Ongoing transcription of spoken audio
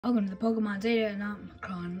Welcome to the Pokemon Zeta and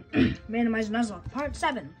Omicron randomizer nuzlocke part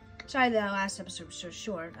 7. Sorry that our last episode was so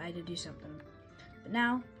short. I had to do something. But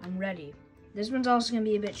now, I'm ready. This one's also going to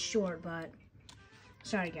be a bit short, but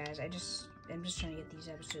sorry guys, I'm just trying to get these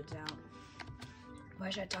episodes out. Why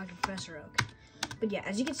should I talk to Professor Oak? But yeah,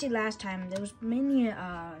 as you can see last time, there was mainly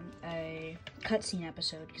a cutscene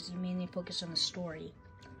episode because he mainly focused on the story.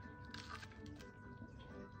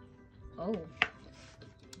 Oh,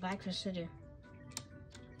 back to City.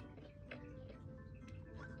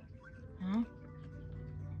 Huh?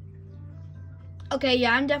 Okay,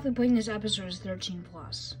 yeah, I'm definitely putting this episode as 13+.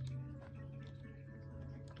 What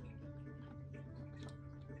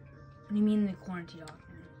do you mean the quarantine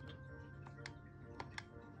document?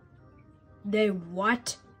 They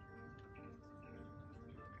what?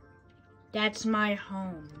 That's my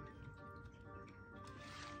home.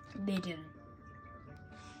 They didn't.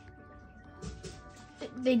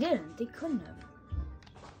 They didn't. They couldn't have.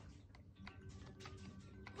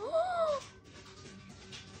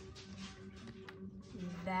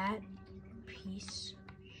 That piece of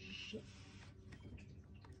shit.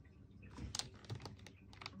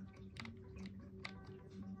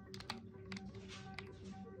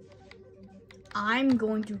 I'm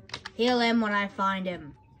going to kill him when I find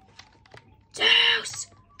him. Zeus!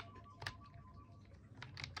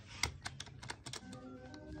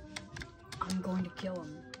 I'm going to kill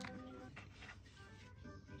him.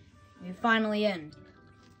 You're finally in.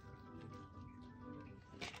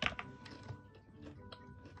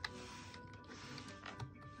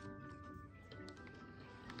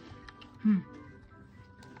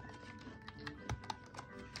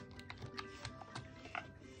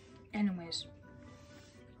 Anyways,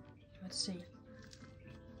 let's see.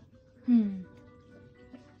 I'm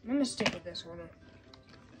gonna stick with this order.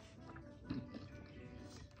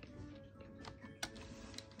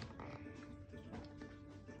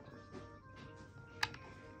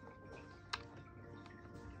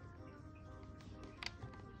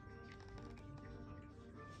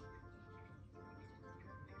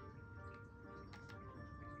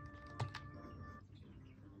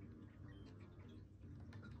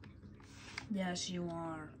 Yes, you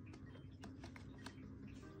are.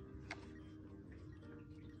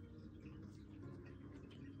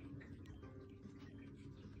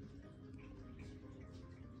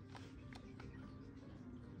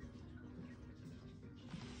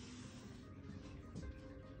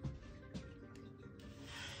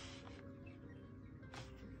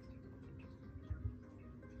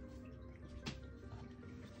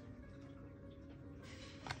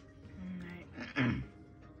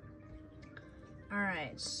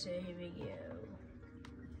 Alright, so here we go.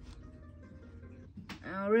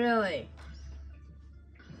 Oh, really?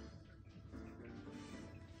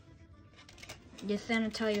 Just then to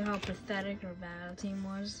tell you how pathetic our battle team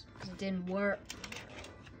was, because it didn't work.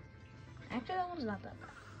 Actually, that one's not that bad.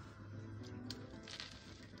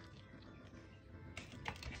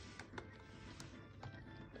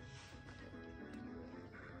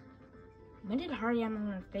 When did Hariyama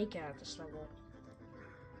learn fake out at this level?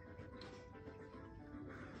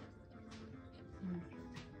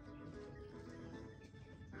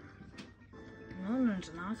 I learned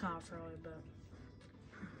to knock off early, but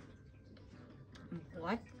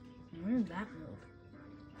what? Where did that move?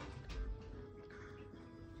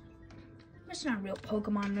 That's not a real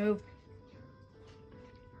Pokemon move.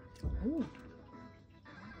 Ooh.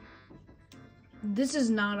 This is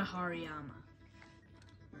not a Hariyama.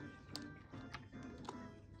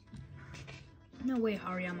 No way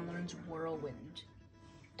Hariyama learns Whirlwind.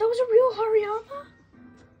 That was a real Hariyama?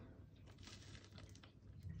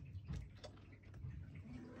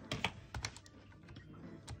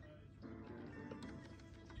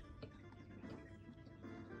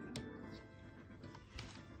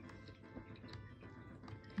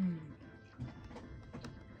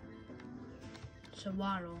 So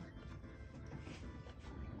Waddle.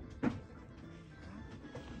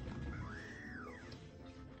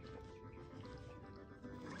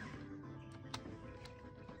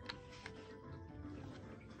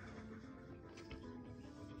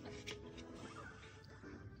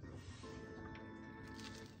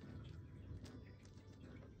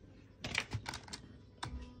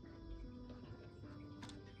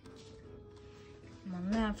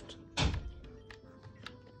 One left.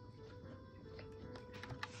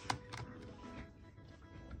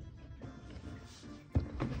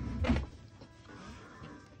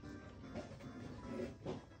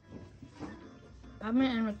 I'm gonna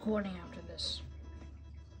end recording after this.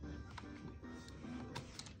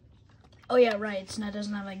 Oh yeah, right. It's not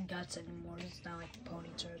doesn't have like guts anymore. It's not like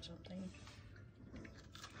Ponyta or something.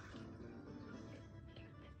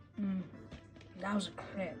 That was a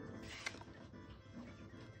crit.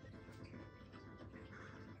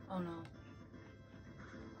 Oh no.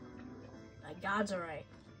 My God's alright.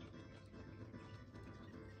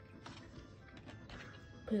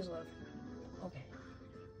 Please live. Okay.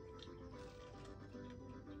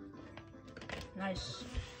 Nice.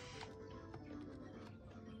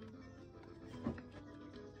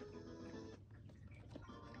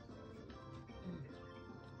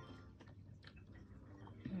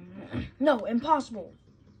 No, impossible.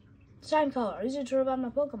 Sign color. Use it to revive my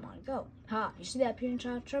Pokemon. Go. Ha, you see that appearing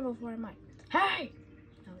child? Travel for mine. Hey!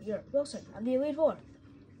 No, you're Wilson. I'm the Elite Four.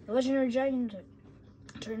 The legendary giant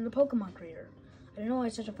turned the Pokemon creator. I didn't know I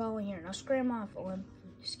had such a following here. Now scram off,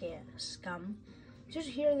 scum. Just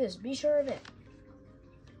hear this. Be sure of it.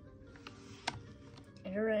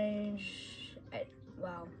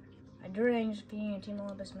 I deranged being a Team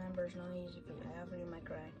Olympus member is no easy feat. I offer you my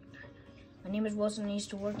cry. My name is Wilson. I used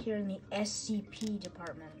to work here in the SCP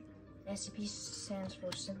department. SCP stands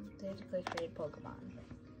for Synthetically Created Pokemon.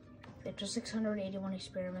 After 681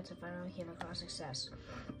 experiments, I finally came across success.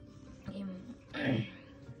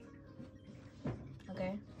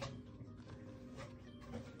 Okay.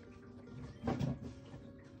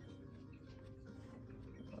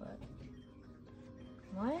 What?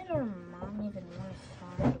 Why did our mom even want to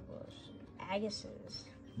find those Agas's?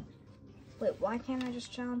 Wait, why can't I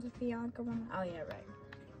just challenge the Bianca one? Oh yeah, right.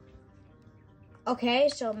 Okay,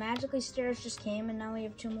 so magically stairs just came, and now we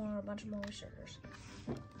have a bunch of more researchers.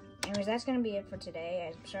 Anyways, that's gonna be it for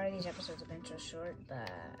today. I'm sorry these episodes have been so short, but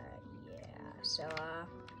yeah. So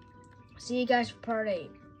see you guys for part 8.